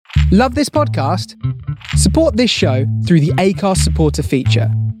Love this podcast? Support this show through the Acast supporter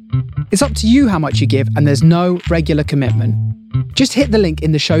feature. It's up to you how much you give, and there's no regular commitment. Just hit the link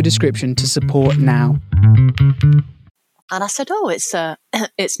in the show description to support now. And I said, "Oh,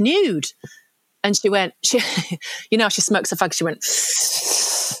 it's nude." And she went, she smokes a fag. She went,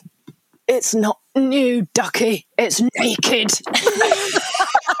 "It's not nude, ducky. It's naked."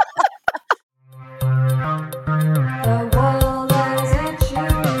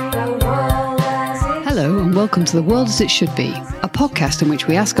 Hello and welcome to The World as It Should Be, a podcast in which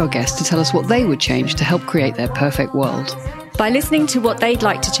we ask our guests to tell us what they would change to help create their perfect world. By listening to what they'd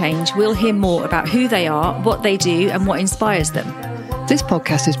like to change, we'll hear more about who they are, what they do, and what inspires them. This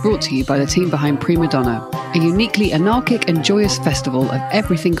podcast is brought to you by the team behind Prima Donna, a uniquely anarchic and joyous festival of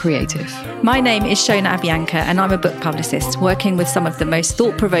everything creative. My name is Shona Abianca, and I'm a book publicist working with some of the most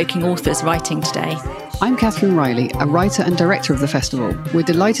thought-provoking authors writing today. I'm Catherine Riley, a writer and director of the festival. We're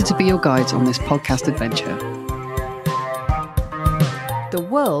delighted to be your guides on this podcast adventure. The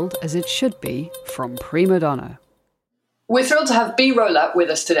World as It Should Be from Prima Donna. We're thrilled to have B. Rowlatt with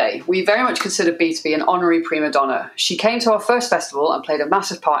us today. We very much consider B to be an honorary prima donna. She came to our first festival and played a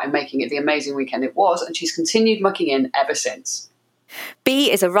massive part in making it the amazing weekend it was, and she's continued mucking in ever since. B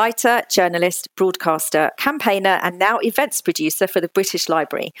is a writer, journalist, broadcaster, campaigner, and now events producer for the British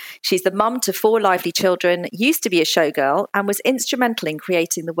Library. She's the mum to 4 lively children, used to be a showgirl, and was instrumental in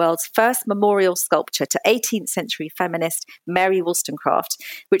creating the world's first memorial sculpture to 18th century feminist Mary Wollstonecraft,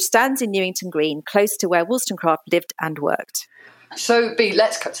 which stands in Newington Green, close to where Wollstonecraft lived and worked. So, B,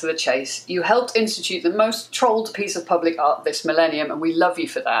 let's cut to the chase. You helped institute the most trolled piece of public art this millennium, and we love you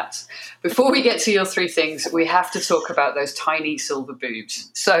for that. Before we get to your 3 things, we have to talk about those tiny silver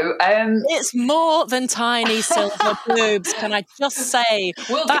boobs. So, it's more than tiny silver boobs, can I just say?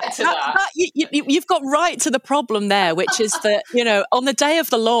 We'll get to that. You've got right to the problem there, which is that, on the day of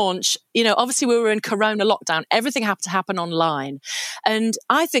the launch, obviously we were in Corona lockdown. Everything had to happen online. And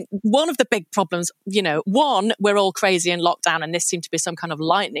I think one of the big problems, one, we're all crazy in lockdown and this seemed to be some kind of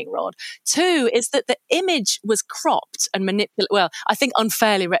lightning rod. 2 is that the image was cropped and manipulated. Well, I think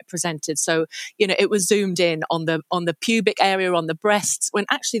unfairly represented. So, it was zoomed in on the pubic area, on the breasts, when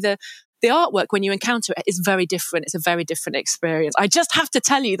actually the artwork, when you encounter it, is very different. It's a very different experience. I just have to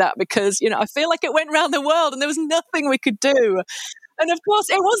tell you that because, I feel like it went around the world and there was nothing we could do. And of course,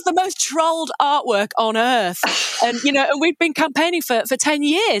 it was the most trolled artwork on earth. And, and we've been campaigning for 10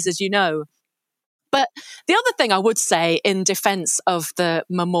 years, as you know. But the other thing I would say in defense of the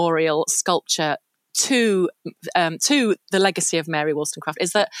memorial sculpture to the legacy of Mary Wollstonecraft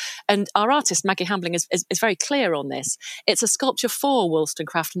is that, and our artist Maggie Hambling is very clear on this, it's a sculpture for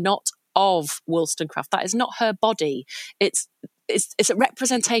Wollstonecraft, not of Wollstonecraft. That is not her body. It's a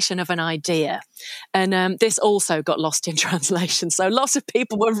representation of an idea. And this also got lost in translation. So lots of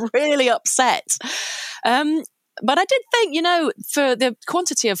people were really upset. But I did think, for the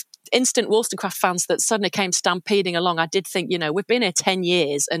quantity of instant Wollstonecraft fans that suddenly came stampeding along, I did think, we've been here 10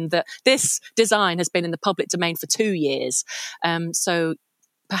 years and that this design has been in the public domain for 2 years. So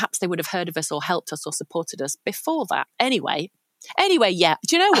perhaps they would have heard of us or helped us or supported us before that. Anyway, yeah.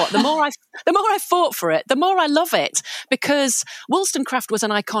 Do you know what? The more I fought for it, the more I love it, because Wollstonecraft was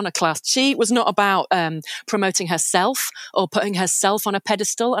an iconoclast. She was not about promoting herself or putting herself on a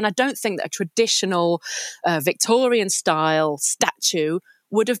pedestal. And I don't think that a traditional Victorian style statue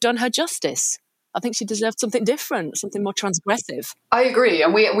would have done her justice. I think she deserved something different, something more transgressive. I agree,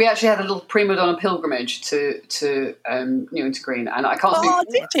 and we actually had a little prima donna pilgrimage to Newington Green, and I can't. Oh,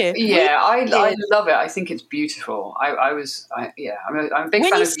 did you? Yeah, I love it. I think it's beautiful. I'm a big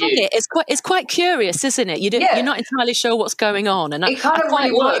fan of you. When you say it's quite curious, isn't it? You're not entirely sure what's going on, and it kind of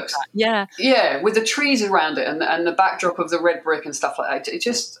really works. Like yeah, with the trees around it and the backdrop of the red brick and stuff like that.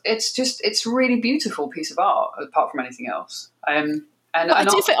 It's a really beautiful piece of art, apart from anything else. I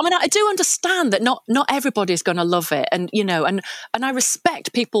do understand that not everybody's going to love it, and I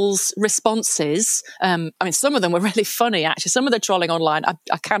respect people's responses. Some of them were really funny. Actually, some of the trolling online,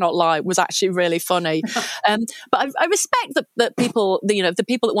 I cannot lie, was actually really funny. But I respect that people, the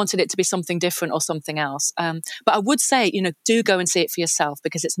people that wanted it to be something different or something else. But I would say, do go and see it for yourself,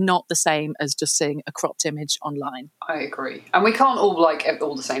 because it's not the same as just seeing a cropped image online. I agree, and we can't all like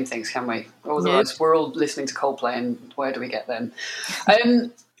all the same things, can we? Otherwise, we're all listening to Coldplay, and where do we get them?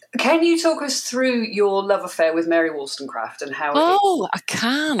 Can you talk us through your love affair with Mary Wollstonecraft and how? I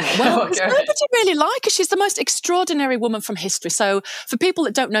can. Well, nobody really like her. She's the most extraordinary woman from history. So, for people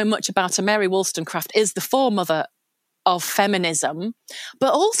that don't know much about her, Mary Wollstonecraft is the foremother of feminism,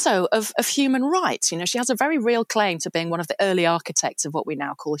 but also of human rights. She has a very real claim to being one of the early architects of what we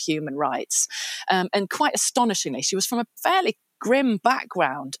now call human rights. And quite astonishingly, she was from a fairly grim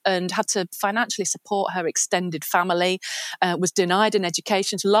background and had to financially support her extended family, was denied an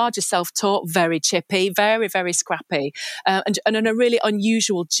education, largely self-taught, very chippy, very, very scrappy, and a really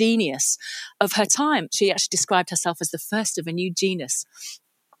unusual genius of her time. She actually described herself as the first of a new genus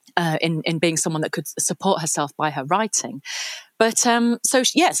in being someone that could support herself by her writing. But and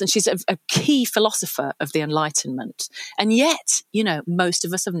she's a key philosopher of the Enlightenment. And yet, most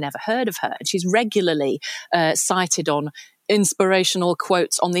of us have never heard of her. And she's regularly cited on inspirational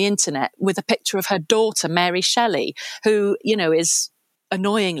quotes on the internet with a picture of her daughter, Mary Shelley, who, is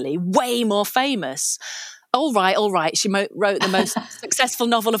annoyingly way more famous. All right. She wrote the most successful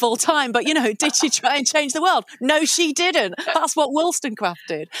novel of all time. But, did she try and change the world? No, she didn't. That's what Wollstonecraft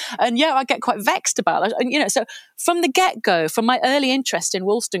did. And I get quite vexed about it. And, so from the get-go, from my early interest in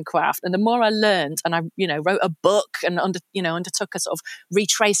Wollstonecraft, and the more I learned, and I, wrote a book and undertook a sort of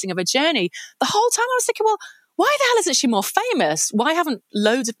retracing of a journey, the whole time I was thinking, well, why the hell isn't she more famous? Why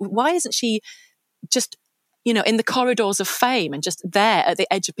isn't she just in the corridors of fame and just there at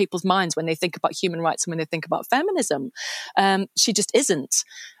the edge of people's minds when they think about human rights and when they think about feminism? She just isn't.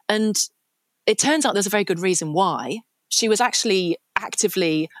 And it turns out there's a very good reason why. She was actually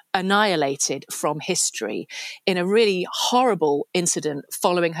actively annihilated from history in a really horrible incident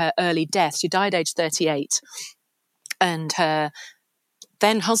following her early death. She died aged 38, and her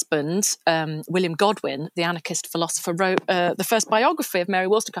then husband, William Godwin, the anarchist philosopher, wrote the first biography of Mary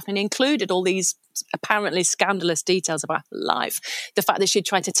Wollstonecraft, and he included all these apparently scandalous details about her life. The fact that she'd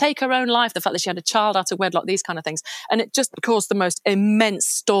tried to take her own life, the fact that she had a child out of wedlock, these kind of things. And it just caused the most immense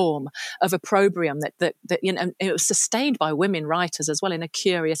storm of opprobrium that it was sustained by women writers as well, in a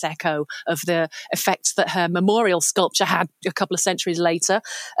curious echo of the effects that her memorial sculpture had a couple of centuries later.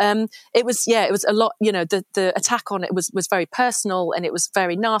 It was a lot, the attack on it was very personal, and it was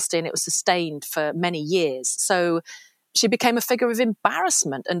very nasty, and it was sustained for many years. So she became a figure of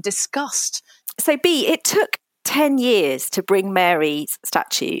embarrassment and disgust. So, B, it took 10 years to bring Mary's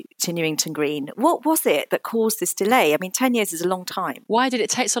statue to Newington Green. What was it that caused this delay? I mean, 10 years is a long time. Why did it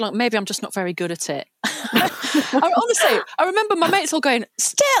take so long? Maybe I'm just not very good at it. Honestly, I remember my mates all going,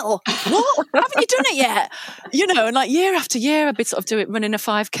 still? What? Haven't you done it yet? And like year after year, I'd be sort of running a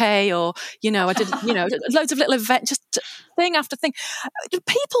 5K, or, I did, loads of little events, just thing after thing.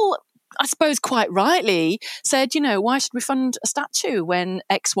 People, I suppose quite rightly, said, why should we fund a statue when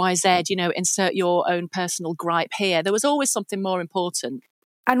XYZ, insert your own personal gripe here? There was always something more important.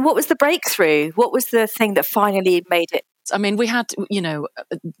 And what was the breakthrough? What was the thing that finally made it? I mean, we had,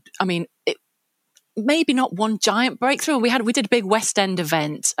 maybe not one giant breakthrough. We did a big West End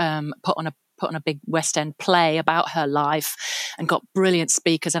event, put on a big West End play about her life, and got brilliant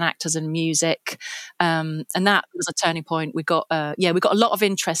speakers and actors and music. And that was a turning point. We got a lot of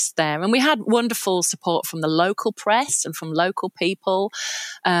interest there, and we had wonderful support from the local press and from local people.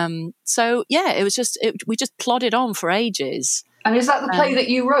 It was we just plodded on for ages. And is that the play that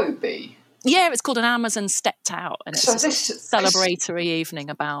you wrote, B? Yeah, it's called An Amazon Stepped Out, and it's a celebratory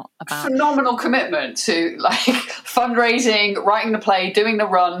evening about phenomenal commitment to fundraising, writing the play, doing the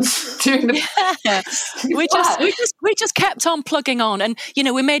runs, doing the. Yeah. we just kept on plugging on, and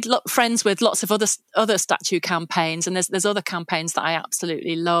we made friends with lots of other statue campaigns, and there's other campaigns that I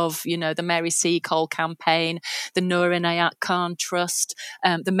absolutely love. The Mary Seacole campaign, the Noor Inayat Khan Trust,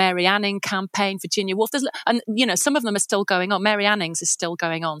 the Mary Anning campaign, Virginia Woolf, and some of them are still going on. Mary Anning's is still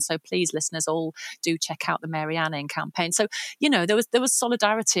going on, so please, listeners, all do check out the Mary Anning campaign. So there was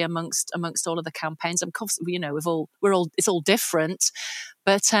solidarity amongst all of the campaigns. Of course, it's all different,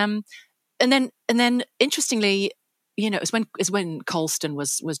 but and then interestingly, it's when Colston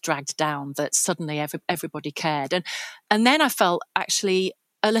was dragged down that suddenly everybody cared, and then I felt actually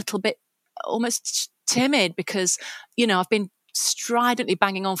a little bit almost timid, because I've been stridently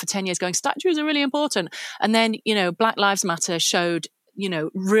banging on for 10 years going, statues are really important, and then Black Lives Matter showed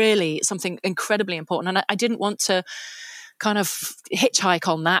really something incredibly important. And I didn't want to kind of hitchhike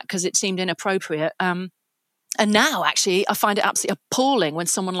on that because it seemed inappropriate. And now, actually, I find it absolutely appalling when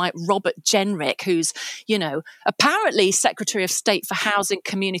someone like Robert Jenrick, who's, apparently Secretary of State for Housing,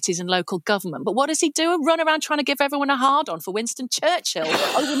 Communities and Local Government, but what does he do? Run around trying to give everyone a hard-on for Winston Churchill.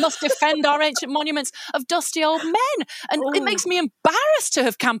 We must defend our ancient monuments of dusty old men. And it makes me embarrassed to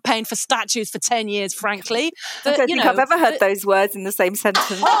have campaigned for statues for 10 years, frankly. I don't think I've ever heard those words in the same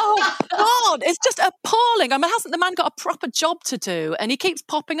sentence. Oh, God, it's just appalling. I mean, hasn't the man got a proper job to do? And he keeps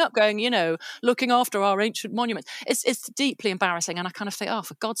popping up going, looking after our ancient monuments. It's deeply embarrassing, and I kind of think,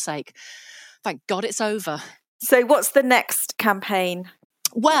 for God's sake, thank God it's over. So what's the next campaign?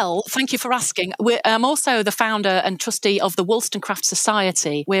 Well, thank you for asking. I'm also the founder and trustee of the Wollstonecraft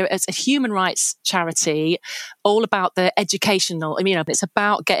Society. It's a human rights charity all about the educational, it's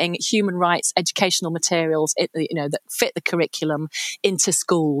about getting human rights educational materials, that fit the curriculum into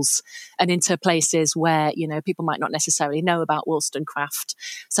schools and into places where, people might not necessarily know about Wollstonecraft.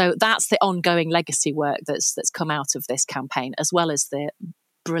 So that's the ongoing legacy work that's come out of this campaign, as well as the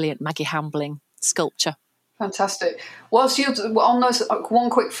brilliant Maggie Hambling sculpture. Fantastic. Whilst you're on those, one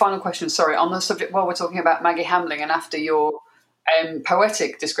quick final question, sorry, on the subject, while we're talking about Maggie Hambling, and after your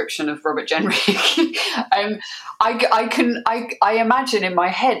poetic description of Robert Jenrick, I imagine in my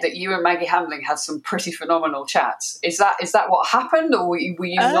head that you and Maggie Hambling had some pretty phenomenal chats. Is that what happened, or were you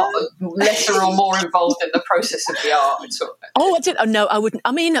not lesser or more involved in the process of the art? Sort of? Oh, I did. Oh, no, I wouldn't.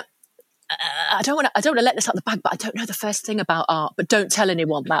 I mean, I don't want to let this out the bag, but I don't know the first thing about art. But don't tell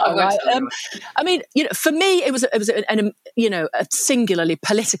anyone that. I won't tell anyone. I mean, for me, it was a singularly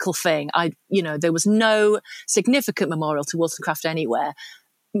political thing. There was no significant memorial to Wollstonecraft anywhere.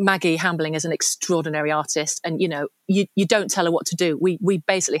 Maggie Hambling is an extraordinary artist, and you don't tell her what to do. We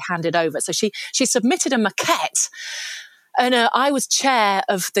basically handed over. So she submitted a maquette, and I was chair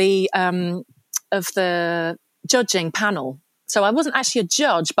of the judging panel. So I wasn't actually a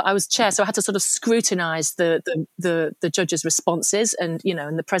judge, but I was chair. So I had to sort of scrutinise the judges' responses and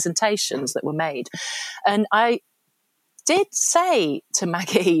the presentations that were made. And I did say to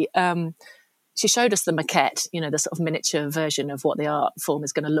Maggie, she showed us the maquette, the sort of miniature version of what the art form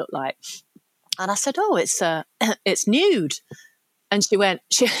is going to look like. And I said, "Oh, it's nude." And she went,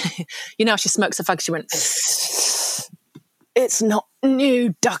 she smokes a fag. She went, "It's not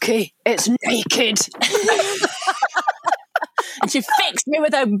nude, Ducky. It's naked." And she fixed me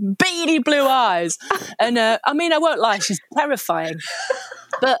with her beady blue eyes. And I won't lie, she's terrifying.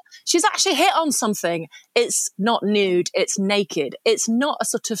 But she's actually hit on something. It's not nude, it's naked. It's not a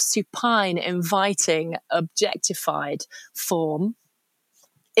sort of supine, inviting, objectified form,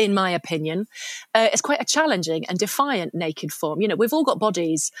 in my opinion. It's quite a challenging and defiant naked form. We've all got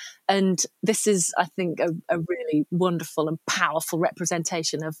bodies, and this is, I think, a really wonderful and powerful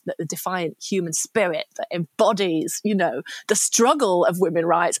representation of the defiant human spirit that embodies, the struggle of women's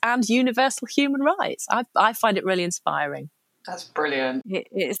rights and universal human rights. I find it really inspiring. That's brilliant. It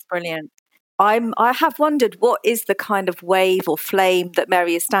is brilliant. I have wondered, what is the kind of wave or flame that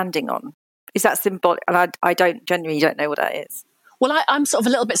Mary is standing on? Is that symbolic? And I genuinely don't know what that is. Well, I'm sort of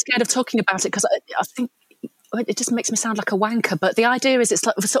a little bit scared of talking about it because I think it just makes me sound like a wanker. But the idea is it's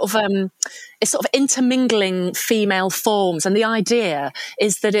sort of intermingling female forms, and the idea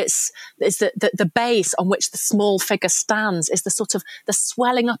is that it's the base on which the small figure stands is the sort of the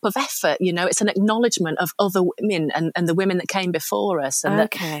swelling up of effort. It's an acknowledgement of other women and the women that came before us, and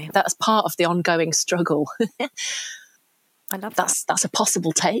that's part of the ongoing struggle. I love that. That's a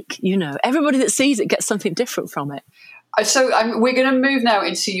possible take. Everybody that sees it gets something different from it. So we're going to move now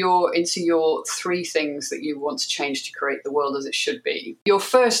into your three things that you want to change to create the world as it should be. Your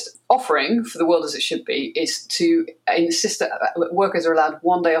first offering for the world as it should be is to insist that workers are allowed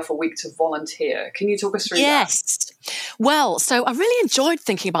 1 day off a week to volunteer. Can you talk us through that? Yes. Well, so I really enjoyed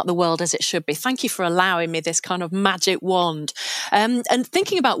thinking about the world as it should be. Thank you for allowing me this kind of magic wand. And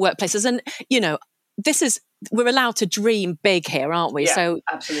thinking about workplaces, and, we're allowed to dream big here, aren't we? Yeah, so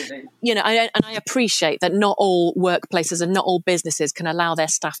absolutely. I appreciate that not all workplaces and not all businesses can allow their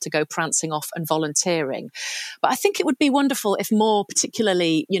staff to go prancing off and volunteering. But I think it would be wonderful if more,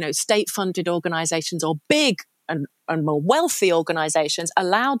 particularly, state-funded organisations or big and more wealthy organisations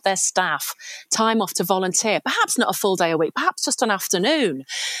allowed their staff time off to volunteer. Perhaps not a full day a week, perhaps just an afternoon.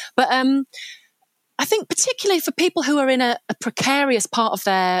 But I think particularly for people who are in a precarious part of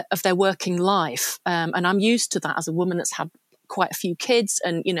their working life, and I'm used to that as a woman that's had quite a few kids,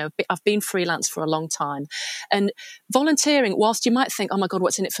 and I've been freelance for a long time. And volunteering, whilst you might think, "Oh my God,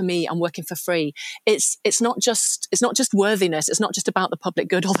 what's in it for me? I'm working for free." It's not just worthiness. It's not just about the public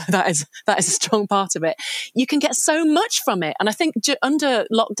good, although that is a strong part of it. You can get so much from it, and I think under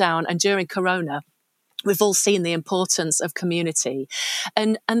lockdown and during Corona, we've all seen the importance of community,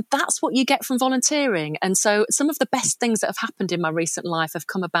 and that's what you get from volunteering. And so some of the best things that have happened in my recent life have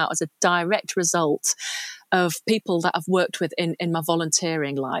come about as a direct result of people that I've worked with in my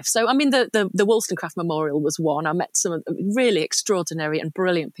volunteering life. So, I mean, the Wollstonecraft Memorial was one. I met some really extraordinary and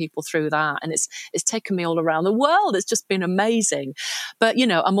brilliant people through that, and it's taken me all around the world. It's just been amazing. But,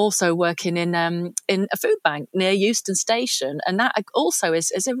 I'm also working in a food bank near Euston Station, and that also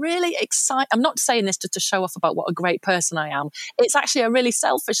is a really exciting. I'm not saying this just to show off about what a great person I am. It's actually a really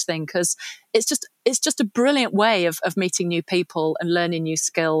selfish thing because it's just a brilliant way of meeting new people and learning new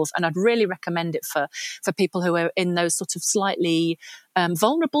skills. And I'd really recommend it for people who are in those sort of slightly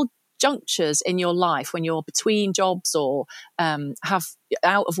vulnerable junctures in your life when you're between jobs or have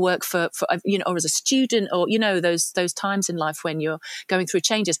out of work for or as a student, or those times in life when you're going through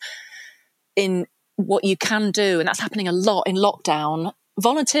changes in what you can do. And that's happening a lot in lockdown.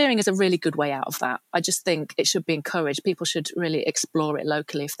 Volunteering is a really good way out of that. I just think it should be encouraged. People should really explore it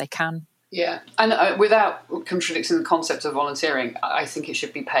locally if they can. Yeah, and without contradicting the concept of volunteering, I think it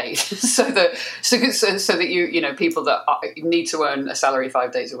should be paid so that people that need to earn a salary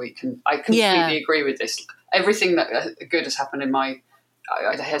 5 days a week. And I completely agree with this. Everything that good has happened in my,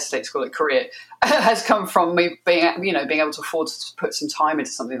 I hesitate to call it career, has come from me being able to afford to put some time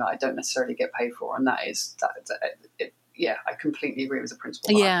into something that I don't necessarily get paid for, and I completely agree with the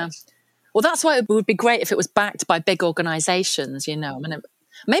principle. Yeah, well, that's why it would be great if it was backed by big organisations. I mean,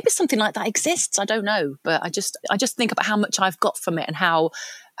 maybe something like that exists. I don't know, but I just think about how much I've got from it and how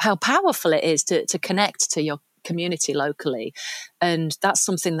powerful it is to connect to your community locally. And that's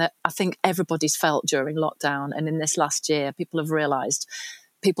something that I think everybody's felt during lockdown. And in this last year, people have realised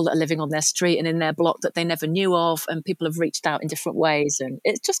people that are living on their street and in their block that they never knew of, and people have reached out in different ways. And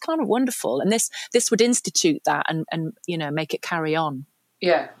it's just kind of wonderful. And this would institute that and make it carry on.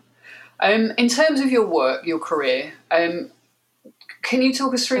 Yeah. In terms of your work, your career, can you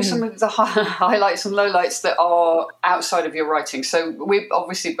talk us through some of the highlights and lowlights that are outside of your writing? So we're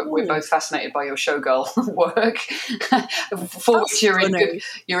both fascinated by your showgirl work, for which you're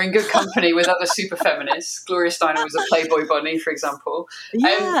in good company with other super feminists. Gloria Steinem was a Playboy bunny, for example.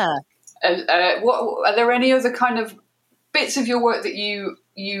 Yeah. What are there any other kind of bits of your work that you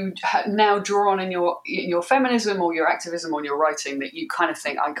now draw on in your feminism or your activism or your writing that you kind of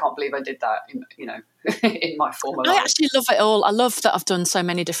think, I can't believe I did that in my former life? I actually love it all. I love that I've done so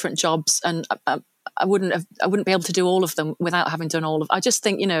many different jobs, and I wouldn't be able to do all of them without having done all of. I just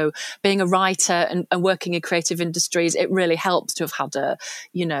think being a writer and working in creative industries, it really helps to have had to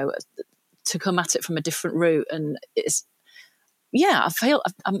come at it from a different route, and it's. Yeah, I feel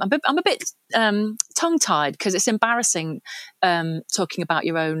I'm a bit tongue-tied because it's embarrassing talking about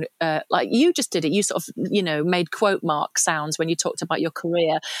your own, like you just did it. You sort of, made quote mark sounds when you talked about your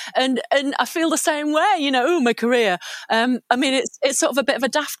career, and I feel the same way. My career. I mean, it's sort of a bit of a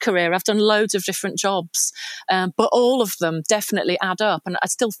daft career. I've done loads of different jobs, but all of them definitely add up, and I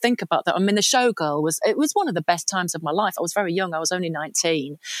still think about that. I mean, the showgirl was one of the best times of my life. I was very young. I was only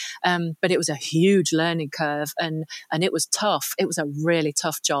 19, but it was a huge learning curve, and it was tough. It was a really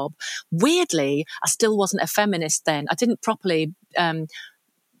tough job. Weirdly, I still wasn't a feminist then. I didn't properly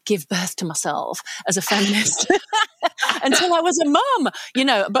give birth to myself as a feminist until I was a mum,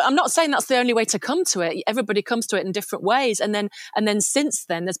 but I'm not saying that's the only way to come to it. Everybody comes to it in different ways. And then since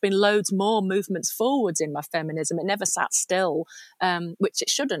then, there's been loads more movements forwards in my feminism. It never sat still, which it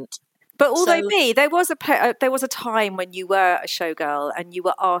shouldn't. But there was a time when you were a showgirl and you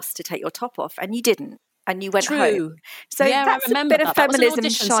were asked to take your top off and you didn't. And you went home. So yeah, that's I remember a bit of that. feminism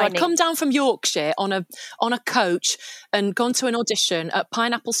shining. So I'd come down from Yorkshire on a coach and gone to an audition at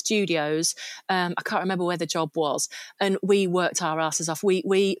Pineapple Studios. I can't remember where the job was, and we worked our asses off.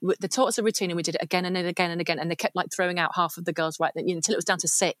 They taught us a routine, and we did it again and again and again. And they kept throwing out half of the girls right then, until it was down to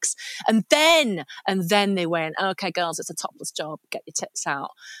 6. And then they went, "Okay, girls, it's a topless job. Get your tits out."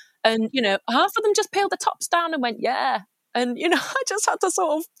 And half of them just peeled the tops down and went, "Yeah." And, I just had to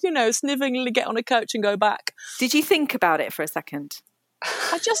sort of, snivingly get on a coach and go back. Did you think about it for a second?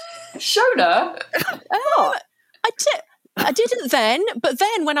 I just... Shona? I didn't then, but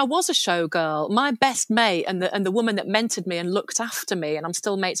then when I was a showgirl, my best mate and the woman that mentored me and looked after me, and I'm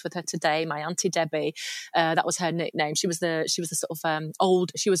still mates with her today, my Auntie Debbie, that was her nickname. She was the sort of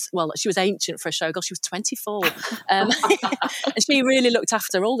old. She was ancient for a showgirl. She was 24, and she really looked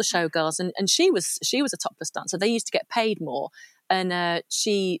after all the showgirls. And she was a topless dancer. They used to get paid more. And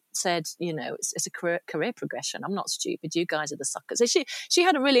she said, it's a career progression. I'm not stupid. You guys are the suckers. So she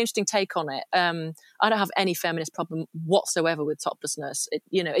had a really interesting take on it. I don't have any feminist problem whatsoever with toplessness.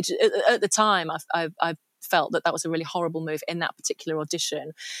 At the time, I felt that was a really horrible move in that particular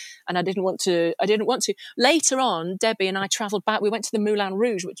audition, and I didn't want to. Later on, Debbie and I travelled back. We went to the Moulin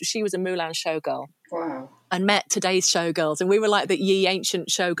Rouge, which she was a Moulin showgirl. Wow. And met today's showgirls, and we were like the ye ancient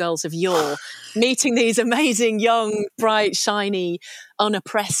showgirls of yore, meeting these amazing, young, bright, shiny,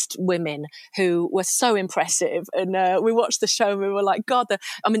 unoppressed women who were so impressive. And we watched the show and we were like, God,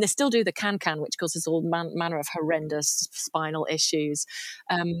 they still do the can, which causes all manner of horrendous spinal issues.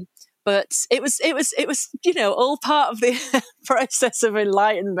 But it was all part of the process of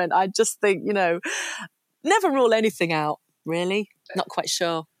enlightenment. I just think, never rule anything out, really. Not quite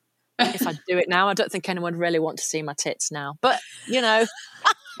sure. if I do it now. I don't think anyone would really want to see my tits now. But,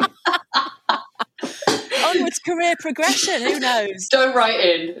 onwards career progression, who knows? Don't write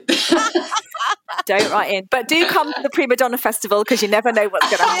in. Don't write in. But do come to the Prima Donna Festival, because you never know what's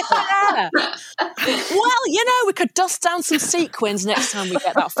going to happen. Well, we could dust down some sequins next time we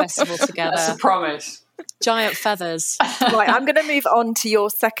get that festival together. That's a promise. Giant feathers. Right, I'm going to move on to your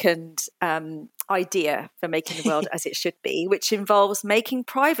second idea for making the world as it should be, which involves making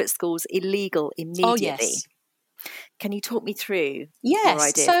private schools illegal immediately. Oh, yes. Can you talk me through your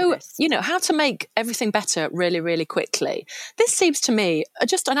idea so, for this? How to make everything better really, really quickly. This seems to me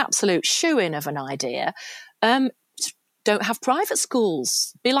just an absolute shoo-in of an idea. Don't have private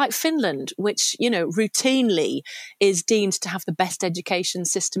schools. Be like Finland, which, routinely is deemed to have the best education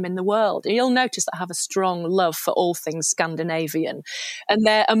system in the world. And you'll notice that I have a strong love for all things Scandinavian. And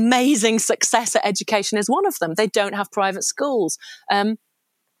their amazing success at education is one of them. They don't have private schools. And,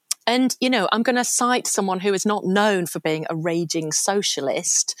 I'm going to cite someone who is not known for being a raging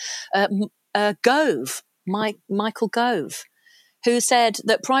socialist, Gove, Michael Gove, who said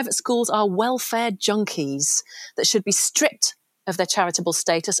that private schools are welfare junkies that should be stripped of their charitable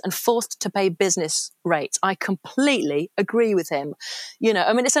status and forced to pay business rates. I completely agree with him.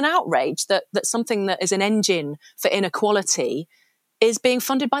 It's an outrage that something that is an engine for inequality is being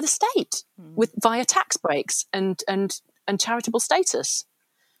funded by the state via tax breaks and charitable status.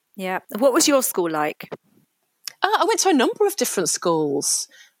 Yeah. What was your school like? I went to a number of different schools.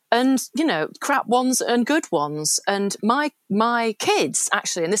 And, crap ones and good ones. And my kids,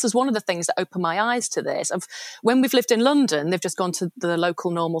 actually, and this is one of the things that opened my eyes to this, when we've lived in London, they've just gone to the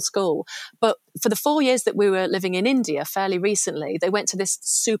local normal school. But for the 4 years that we were living in India fairly recently, they went to this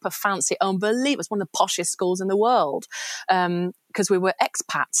super fancy, unbelievable, it's one of the poshest schools in the world, because we were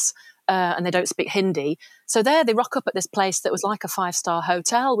expats. And they don't speak Hindi. So there they rock up at this place that was like a 5-star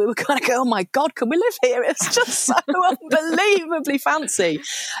hotel. We were kind of going, oh my God, can we live here? It's just so unbelievably fancy.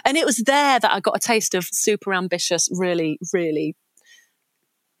 And it was there that I got a taste of super ambitious, really, really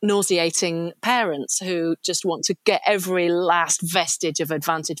nauseating parents who just want to get every last vestige of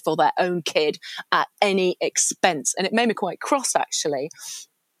advantage for their own kid at any expense. And it made me quite cross, actually.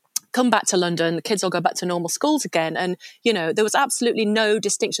 Come back to London, the kids all go back to normal schools again. And, there was absolutely no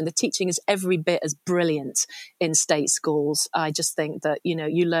distinction. The teaching is every bit as brilliant in state schools. I just think that,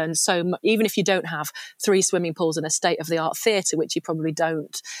 you learn so much, even if you don't have 3 swimming pools and a state-of-the-art theatre, which you probably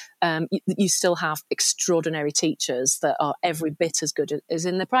don't, you still have extraordinary teachers that are every bit as good as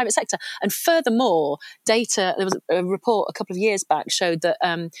in the private sector. And furthermore, there was a report a couple of years back showed that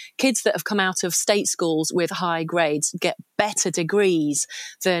kids that have come out of state schools with high grades get better degrees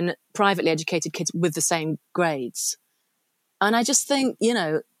than privately educated kids with the same grades. And I just think,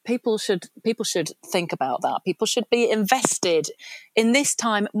 people should think about that. People should be invested in this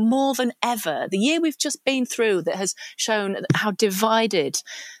time more than ever. The year we've just been through that has shown how divided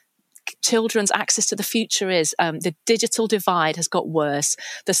children's access to the future is. The digital divide has got worse.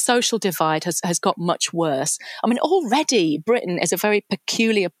 The social divide has got much worse. Already Britain is a very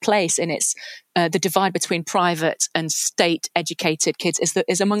peculiar place in its the divide between private and state educated kids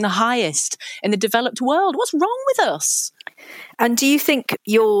is among the highest in the developed world. What's wrong with us? And do you think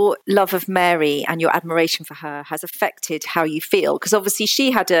your love of Mary and your admiration for her has affected how you feel? Because obviously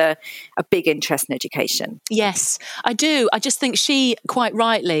she had a big interest in education. Yes, I do. I just think she, quite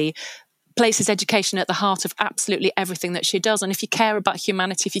rightly, places education at the heart of absolutely everything that she does. And if you care about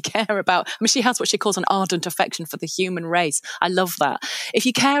humanity, if you care about, she has what she calls an ardent affection for the human race. I love that. If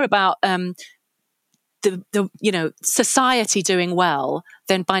you care about the society doing well,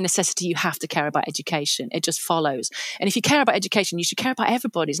 then by necessity you have to care about education. It just follows. And if you care about education, you should care about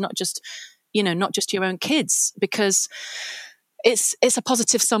everybody's, not just your own kids, because it's a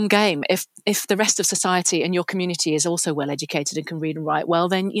positive sum game. If the rest of society and your community is also well educated and can read and write well,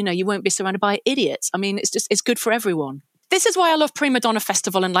 then you won't be surrounded by idiots. It's good for everyone. This is why I love Prima Donna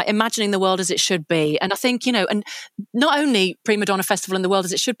Festival and imagining the world as it should be. And I think, and not only Prima Donna Festival and the world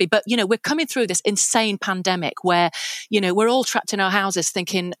as it should be, but, we're coming through this insane pandemic where, we're all trapped in our houses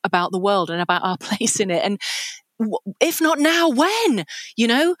thinking about the world and about our place in it. And if not now, when?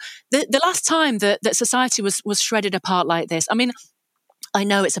 The last time that society was shredded apart like this, I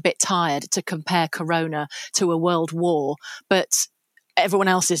know it's a bit tired to compare Corona to a world war, but everyone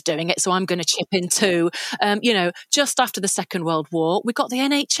else is doing it, so I'm going to chip in too. Just after the Second World War, we got the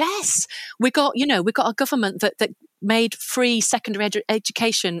NHS. We got a government that made free secondary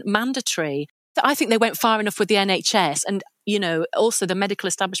education mandatory. I think they went far enough with the NHS, and also the medical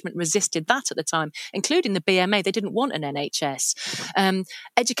establishment resisted that at the time, including the BMA. They didn't want an NHS.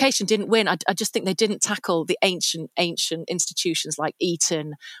 Education didn't win. I just think they didn't tackle the ancient institutions like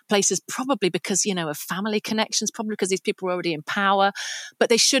Eton, places probably because, of family connections, probably because these people were already in power. But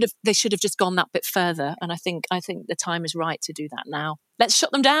they should have just gone that bit further. And I think the time is right to do that now. Let's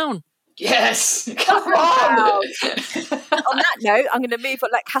shut them down. Yes, come on. On that note, I'm going to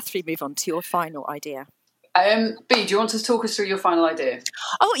let Catherine move on to your final idea. B, do you want to talk us through your final idea?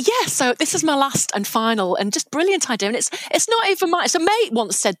 Oh, yeah. So this is my last and final and just brilliant idea. And it's not even mine. So a mate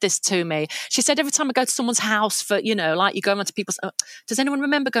once said this to me. She said, every time I go to someone's house for, like you go into people's... does anyone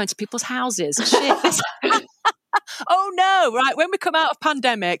remember going to people's houses? Shit. Oh, no. Right. When we come out of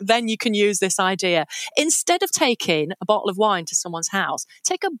pandemic, then you can use this idea. Instead of taking a bottle of wine to someone's house,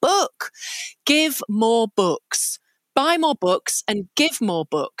 take a book. Give more books. Buy more books and give more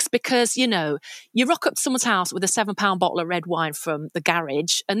books because, you rock up to someone's house with a £7 bottle of red wine from the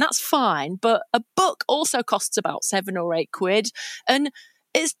garage and that's fine. But a book also costs about £7 or £8 and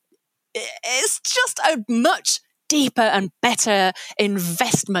it's just a much deeper and better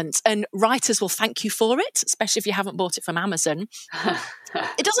investment and writers will thank you for it, especially if you haven't bought it from Amazon.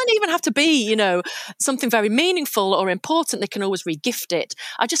 It doesn't even have to be, something very meaningful or important. They can always re-gift it.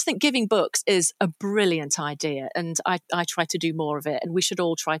 I just think giving books is a brilliant idea and I try to do more of it and we should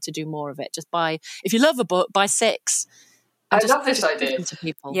all try to do more of it. Just if you love a book, buy 6. I love this idea. To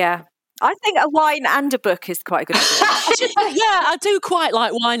people. Yeah. I think a wine and a book is quite a good idea. I do quite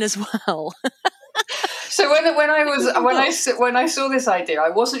like wine as well. So when I saw this idea, I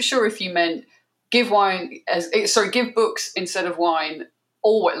wasn't sure if you meant give books instead of wine,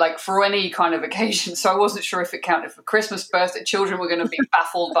 or like for any kind of occasion. So I wasn't sure if it counted for Christmas, birthday. Children were going to be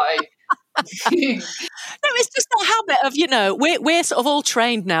baffled by. No, it's just a habit of we're sort of all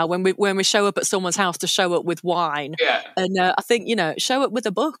trained now when we show up at someone's house to show up with wine. Yeah, and I think show up with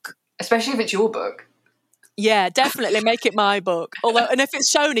a book, especially if it's your book. Yeah, definitely make it my book. And if it's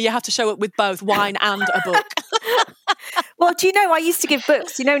Shona, you have to show up with both wine and a book. Well, do you know, I used to give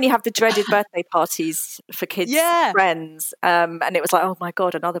books. When you have the dreaded birthday parties for kids, friends, and it was like, oh my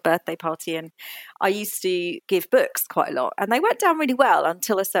God, another birthday party. And I used to give books quite a lot. And they went down really well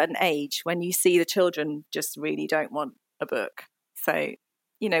until a certain age when you see the children just really don't want a book. So,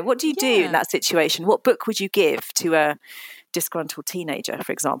 what do you do in that situation? What book would you give to a disgruntled teenager,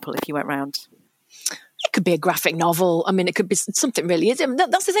 for example, if you went round? It could be a graphic novel. I mean, it could be something really...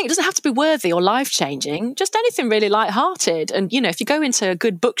 That's the thing. It doesn't have to be worthy or life-changing. Just anything really light-hearted. And, if you go into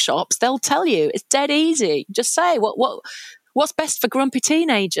good bookshops, they'll tell you. It's dead easy. Just say what's best for grumpy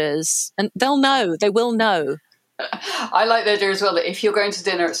teenagers. And they'll know. They will know. I like the idea as well that if you're going to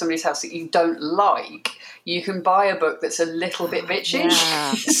dinner at somebody's house that you don't like, you can buy a book that's a little bit bitchy.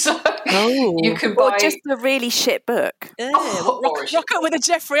 Yeah. So you can buy... Or just a really shit book. Rock up with a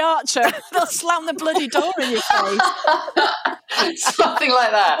Jeffrey Archer. They'll slam the bloody door in your face. Something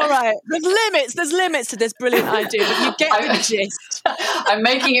like that. All right. There's limits to this brilliant idea, but you get the gist. I'm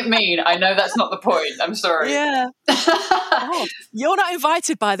making it mean. I know that's not the point. I'm sorry. Yeah. You're not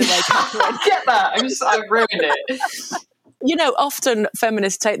invited, by the way, Catherine. I get that. I've ruined it. Often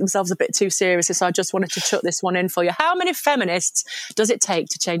feminists take themselves a bit too seriously, so I just wanted to chuck this one in for you. How many feminists does it take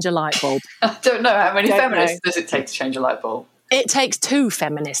to change a light bulb? I don't know. How many feminists does it take to change a light bulb? It takes 2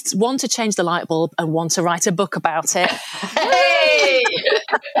 feminists, one to change the light bulb and one to write a book about it. Hey!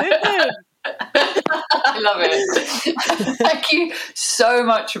 I love it. Thank you so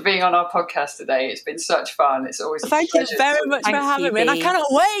much for being on our podcast today. It's been such fun. It's always Thank you very much for having me. And I cannot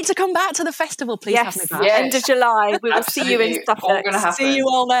wait to come back to the festival. Please have me back. End of July. We will see you in Suffolk. See you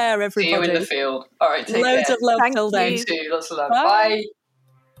all there, everybody. See you in the field. All right, take Loads care. of love till then. You too. Lots of love. Bye.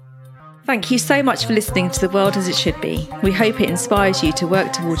 Thank you so much for listening to The World As It Should Be. We hope it inspires you to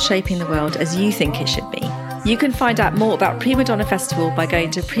work towards shaping the world as you think it should be. You can find out more about Prima Donna Festival by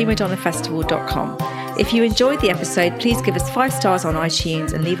going to primadonnafestival.com. If you enjoyed the episode, please give us 5 stars on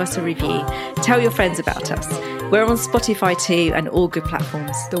iTunes and leave us a review. Tell your friends about us. We're on Spotify too and all good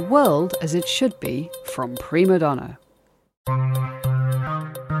platforms. The World As It Should Be from Prima Donna.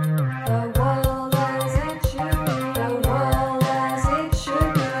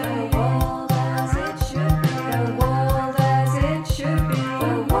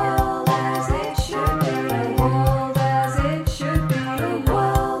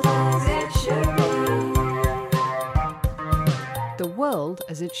 The World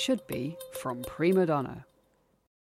As It Should Be from Prima Donna.